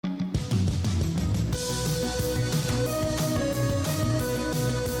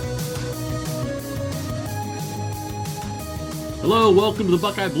Hello, welcome to the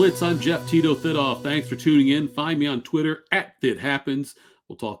Buckeye Blitz. I'm Jeff Tito Thidoff. Thanks for tuning in. Find me on Twitter @ThidHappens.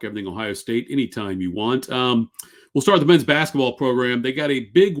 We'll talk everything Ohio State anytime you want. We'll start with the men's basketball program. They got a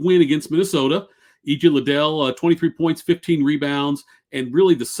big win against Minnesota. E.J. Liddell, 23 points, 15 rebounds, and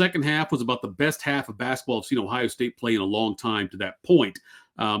really the second half was about the best half of basketball I've seen Ohio State play in a long time to that point.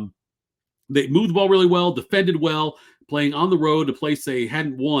 They moved the ball really well, defended well, playing on the road, a place they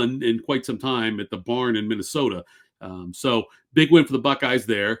hadn't won in quite some time at the Barn in Minnesota. So big win for the Buckeyes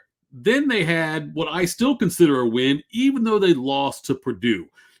there. Then they had what I still consider a win, even though they lost to Purdue.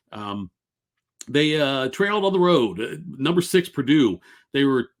 They trailed on the road. Number 6 Purdue.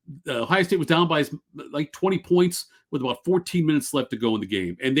 Ohio State was down by like 20 points with about 14 minutes left to go in the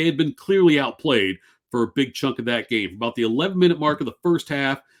game, and they had been clearly outplayed for a big chunk of that game, from about the 11-minute mark of the first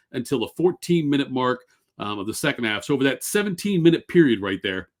half until the 14-minute mark of the second half. So over that 17-minute period right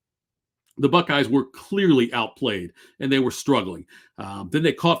there, the Buckeyes were clearly outplayed, and they were struggling. Then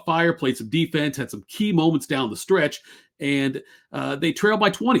they caught fire, played some defense, had some key moments down the stretch, and they trailed by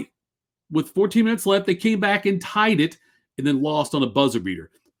 20. With 14 minutes left, they came back and tied it, and then lost on a buzzer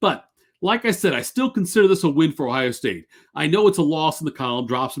beater. But like I said, I still consider this a win for Ohio State. I know it's a loss in the column,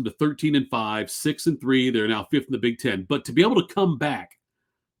 drops them to 13-5, 6-3. They're now 5th in the Big Ten. But to be able to come back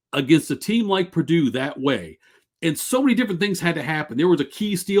against a team like Purdue that way, and so many different things had to happen. There was a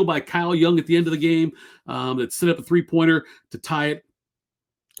key steal by Kyle Young at the end of the game that set up a three-pointer to tie it.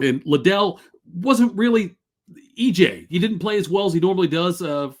 And Liddell wasn't really EJ. He didn't play as well as he normally does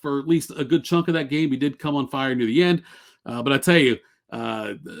for at least a good chunk of that game. He did come on fire near the end. But I tell you,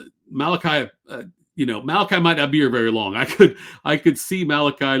 Malachi, Malachi might not be here very long. I could see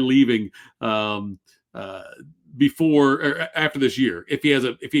Malachi leaving before or after this year if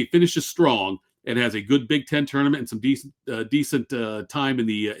he finishes strong and has a good Big Ten tournament and some decent time in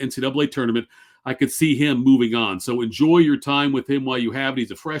the NCAA tournament. I could see him moving on. So enjoy your time with him while you have it. He's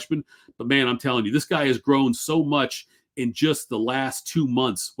a freshman, but man, I'm telling you, this guy has grown so much in just the last 2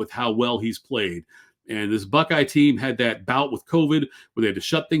 months with how well he's played. And this Buckeye team had that bout with COVID where they had to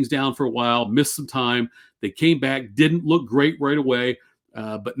shut things down for a while, missed some time. They came back, didn't look great right away.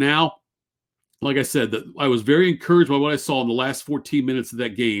 But now, like I said, I was very encouraged by what I saw in the last 14 minutes of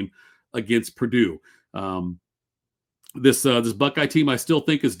that game against Purdue. This Buckeye team, I still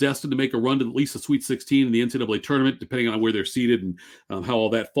think, is destined to make a run to at least the Sweet 16 in the NCAA tournament, depending on where they're seated and how all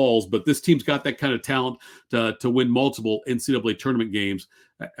that falls. But this team's got that kind of talent to win multiple NCAA tournament games,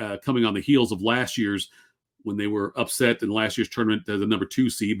 coming on the heels of last year's when they were upset in last year's tournament as the number 2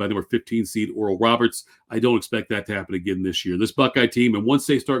 seed by number 15 seed Oral Roberts. I don't expect that to happen again this year. This Buckeye team, and once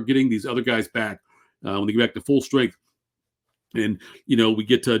they start getting these other guys back, when they get back to full strength, and, we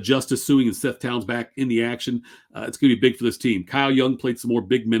get Justice Suing and Seth Towns back in the action, it's going to be big for this team. Kyle Young played some more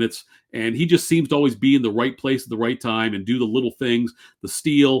big minutes, and he just seems to always be in the right place at the right time and do the little things, the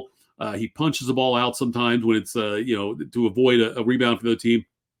steal. He punches the ball out sometimes when it's, to avoid a rebound for the other team,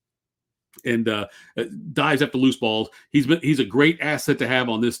 and dives after loose balls. He's a great asset to have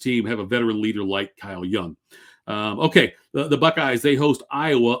on this team, have a veteran leader like Kyle Young. Okay, the Buckeyes, they host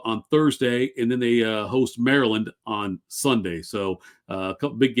Iowa on Thursday, and then they host Maryland on Sunday. So a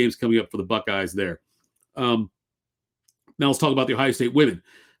couple big games coming up for the Buckeyes there. Now let's talk about the Ohio State women.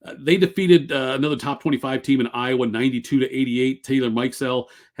 They defeated another top 25 team in Iowa, 92-88. Taylor Mikesell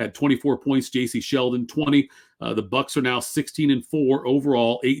had 24 points, J.C. Sheldon 20. The Bucks are now 16-4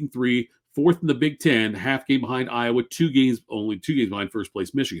 overall, 8-3, 4th in the Big Ten, half game behind Iowa, only two games behind first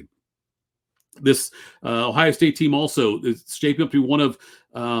place Michigan. This Ohio State team also is shaping up to be one of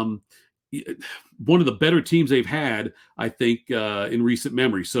the better teams they've had, I think, in recent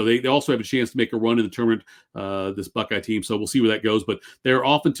memory. So they also have a chance to make a run in the tournament, this Buckeye team. So we'll see where that goes. But they're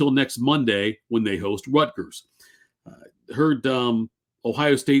off until next Monday when they host Rutgers. Heard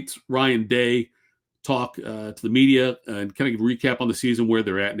Ohio State's Ryan Day talk to the media and kind of give a recap on the season, where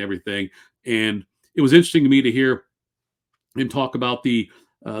they're at and everything. And it was interesting to me to hear him talk about the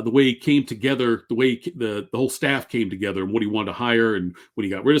way he came together, the way the whole staff came together and what he wanted to hire, and when he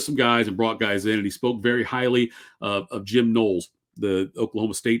got rid of some guys and brought guys in. And he spoke very highly of Jim Knowles, the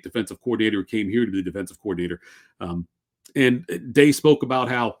Oklahoma State defensive coordinator who came here to be the defensive coordinator. And Day spoke about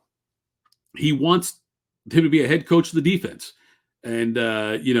how he wants him to be a head coach of the defense and,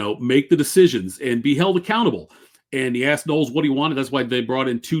 make the decisions and be held accountable. And he asked Knowles what he wanted. That's why they brought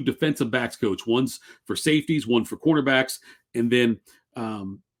in 2 defensive backs coach, one's for safeties, one for cornerbacks. And then,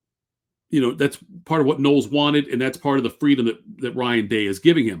 that's part of what Knowles wanted, and that's part of the freedom that Ryan Day is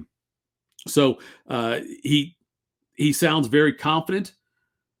giving him. So he sounds very confident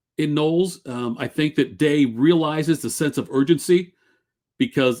in Knowles. I think that Day realizes the sense of urgency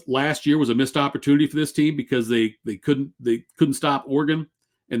because last year was a missed opportunity for this team because they couldn't stop Oregon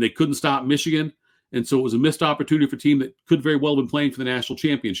and they couldn't stop Michigan. And so it was a missed opportunity for a team that could very well have been playing for the national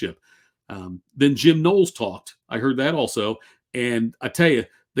championship. Then Jim Knowles talked. I heard that also. And I tell you,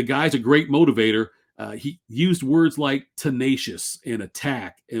 the guy's a great motivator. He used words like tenacious and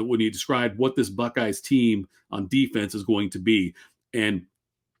attack and when he described what this Buckeyes team on defense is going to be. And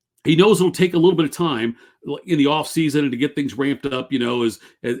he knows it'll take a little bit of time in the offseason and to get things ramped up, as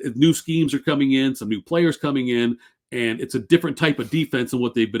new schemes are coming in, some new players coming in, and it's a different type of defense than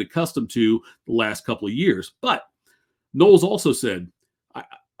what they've been accustomed to the last couple of years. But Knowles also said,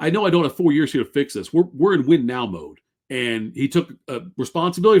 I know I don't have 4 years here to fix this. We're in win now mode. And he took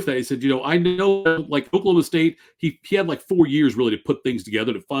responsibility for that. He said, I know like Oklahoma State, he had like 4 years really to put things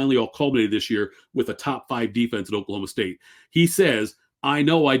together to finally all culminated this year with a top 5 defense at Oklahoma State. He says, I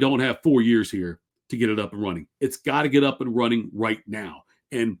know I don't have 4 years here to get it up and running. It's got to get up and running right now.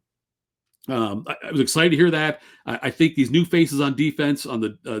 And I was excited to hear that. I think these new faces on defense, on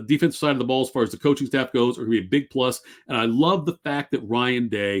the defensive side of the ball, as far as the coaching staff goes, are going to be a big plus. And I love the fact that Ryan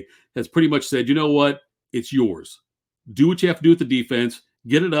Day has pretty much said, you know what? It's yours. Do what you have to do with the defense.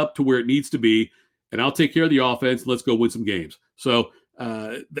 Get it up to where it needs to be. And I'll take care of the offense. Let's go win some games. So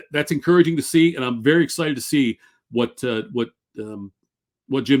that's encouraging to see. And I'm very excited to see what Jim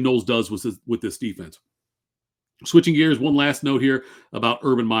Knowles does with this defense. Switching gears, one last note here about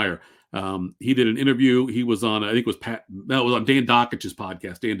Urban Meyer. He did an interview. He was on, I think it was on Dan Dockich's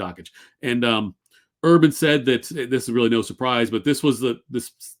podcast, Dan Dockich. And Urban said that this is really no surprise, but this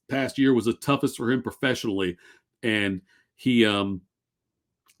past year was the toughest for him professionally. And he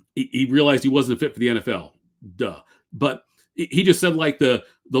realized he wasn't a fit for the NFL. Duh. But he just said like the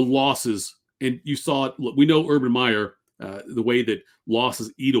losses, and you saw it. We know Urban Meyer, the way that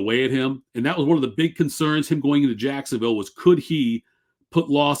losses eat away at him. And that was one of the big concerns him going into Jacksonville was could he put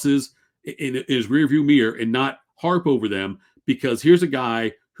losses in his rearview mirror and not harp over them? Because here's a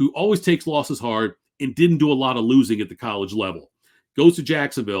guy who always takes losses hard and didn't do a lot of losing at the college level. Goes to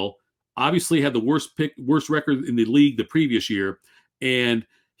Jacksonville, obviously had the worst record in the league the previous year. And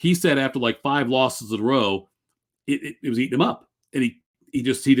he said after like 5 losses in a row, it was eating him up. And he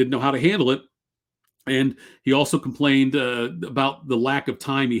didn't know how to handle it. And he also complained about the lack of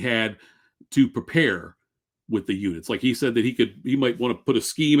time he had to prepare with the units. Like he said that he might want to put a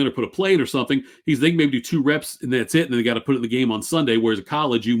scheme in or put a play in or something. He's thinking maybe do 2 reps and that's it. And then they got to put it in the game on Sunday. Whereas at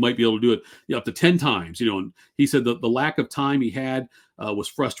college, you might be able to do it up to 10 times, And he said that the lack of time he had was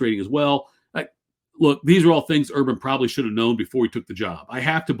frustrating as well. Look, these are all things Urban probably should have known before he took the job. I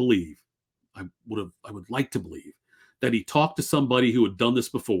have to believe, I would like to believe that he talked to somebody who had done this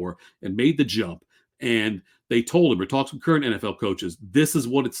before and made the jump. And they told him, or talked to current NFL coaches, this is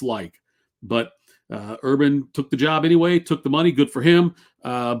what it's like. But Urban took the job anyway, took the money, good for him.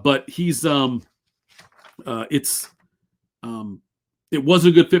 But he's it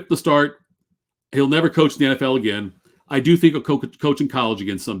wasn't a good fit to start. He'll never coach in the NFL again. I do think he'll coach in college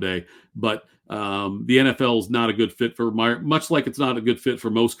again someday, but the NFL is not a good fit for Meyer, much like it's not a good fit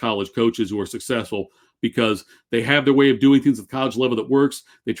for most college coaches who are successful because they have their way of doing things at the college level that works.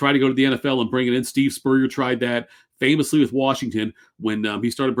 They try to go to the NFL and bring it in. Steve Spurrier tried that famously with Washington when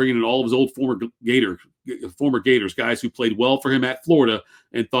he started bringing in all of his old former Gators, guys who played well for him at Florida,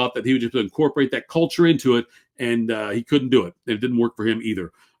 and thought that he would just incorporate that culture into it, and he couldn't do it. And it didn't work for him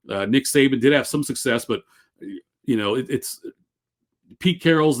either. Nick Saban did have some success, but it's Pete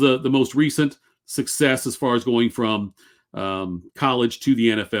Carroll's the most recent success as far as going from college to the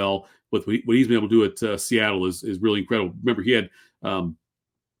NFL. With what he's been able to do at Seattle is really incredible. Remember, he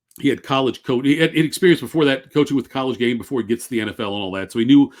had college coach. He had experience before that, coaching with the college game before he gets to the NFL and all that. So he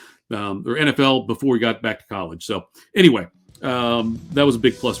knew or NFL before he got back to college. So anyway, that was a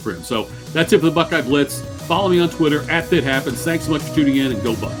big plus for him. So that's it for the Buckeye Blitz. Follow me on Twitter @ThatHappens. Thanks so much for tuning in, and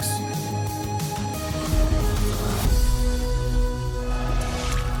go Bucks.